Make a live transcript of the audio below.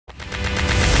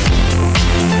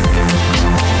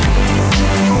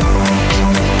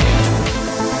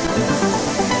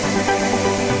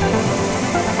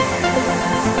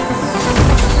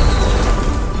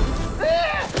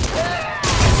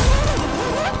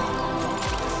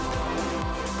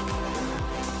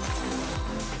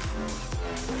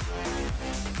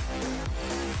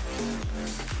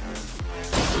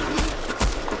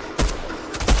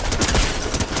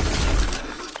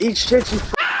Eat shit, you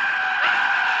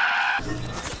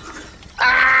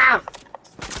Ah!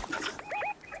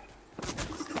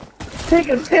 Take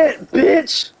a tent,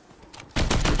 bitch!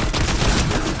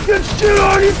 Get shit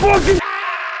on you fucking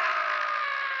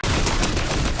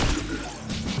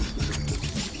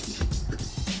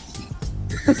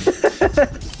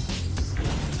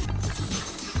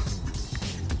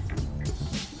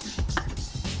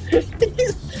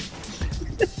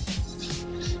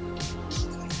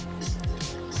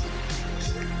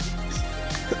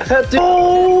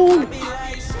Oh!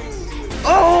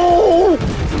 Oh!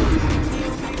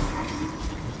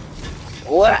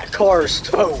 Well, that car's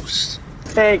toast.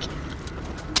 Tank.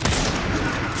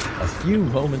 A few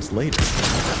moments later.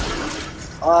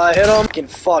 Hit him, fucking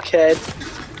fuckhead.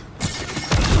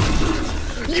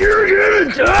 You're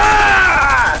gonna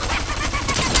die!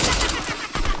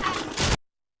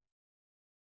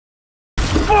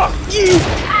 Fuck you!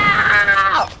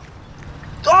 Ah!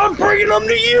 I'm bringing them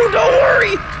to you, don't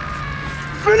worry!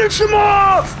 Finish him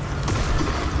off!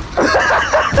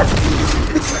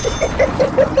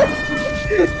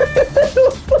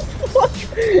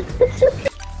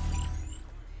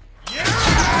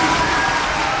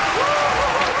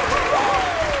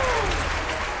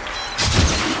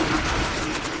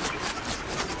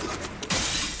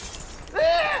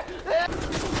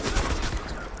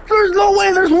 There's no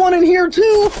way there's one in here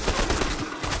too!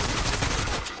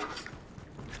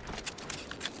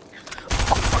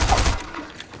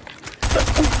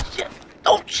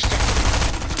 Oh shit!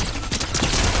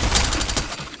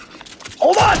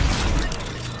 Hold on!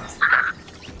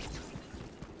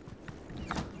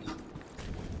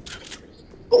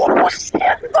 Oh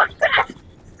shit! Fuck that!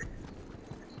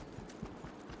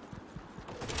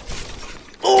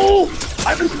 Oh!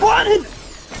 I've been spotted!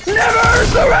 Never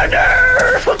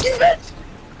surrender! Fuck you, bitch!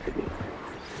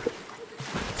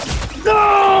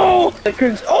 No!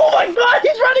 Oh my god,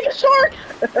 he's running a shark!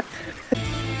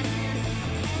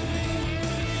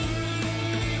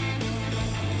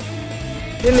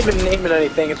 Didn't even name it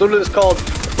anything. It's literally just called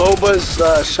Boba's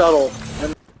shuttle.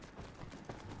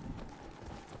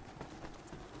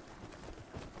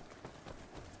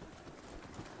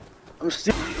 I'm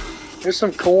still. Here's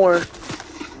some corn.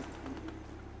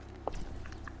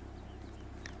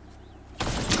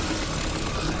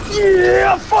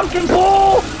 Yeah, fucking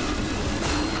pull!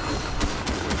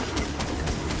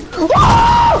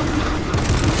 Oh!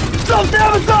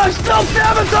 Self-sabotage!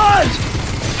 Self-sabotage!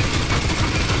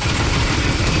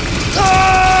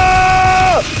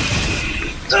 Ah!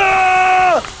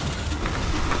 Ah!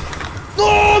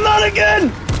 Oh, not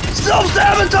again!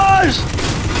 Self-sabotage!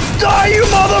 Die, you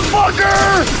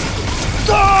motherfucker!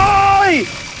 Die!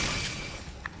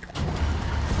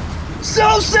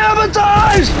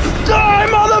 Self-sabotage! Die,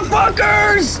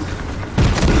 motherfuckers!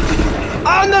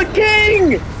 I'm the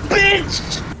king,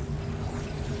 bitch!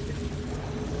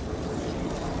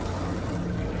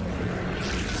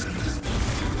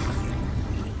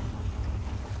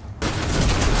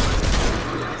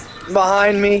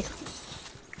 Behind me.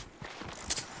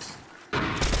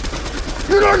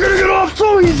 You're not gonna get off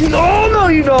so easy. Oh no,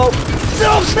 you don't.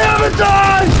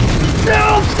 Self-sabotage!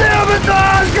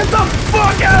 Self-sabotage! Get the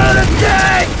fuck out of the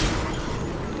tank!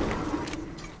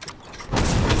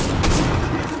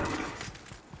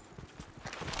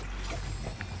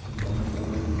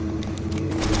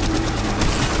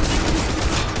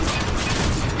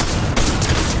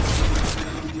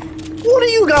 What do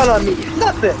you got on me?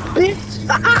 Nothing, bitch!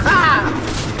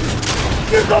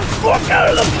 Get the fuck out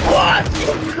of the bus,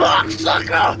 you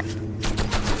cocksucker!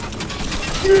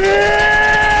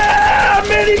 Yeah!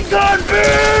 Minigun,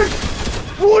 bitch!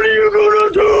 What are you gonna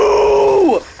do?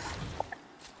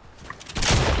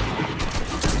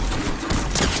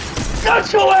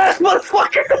 Got your ass,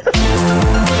 motherfucker!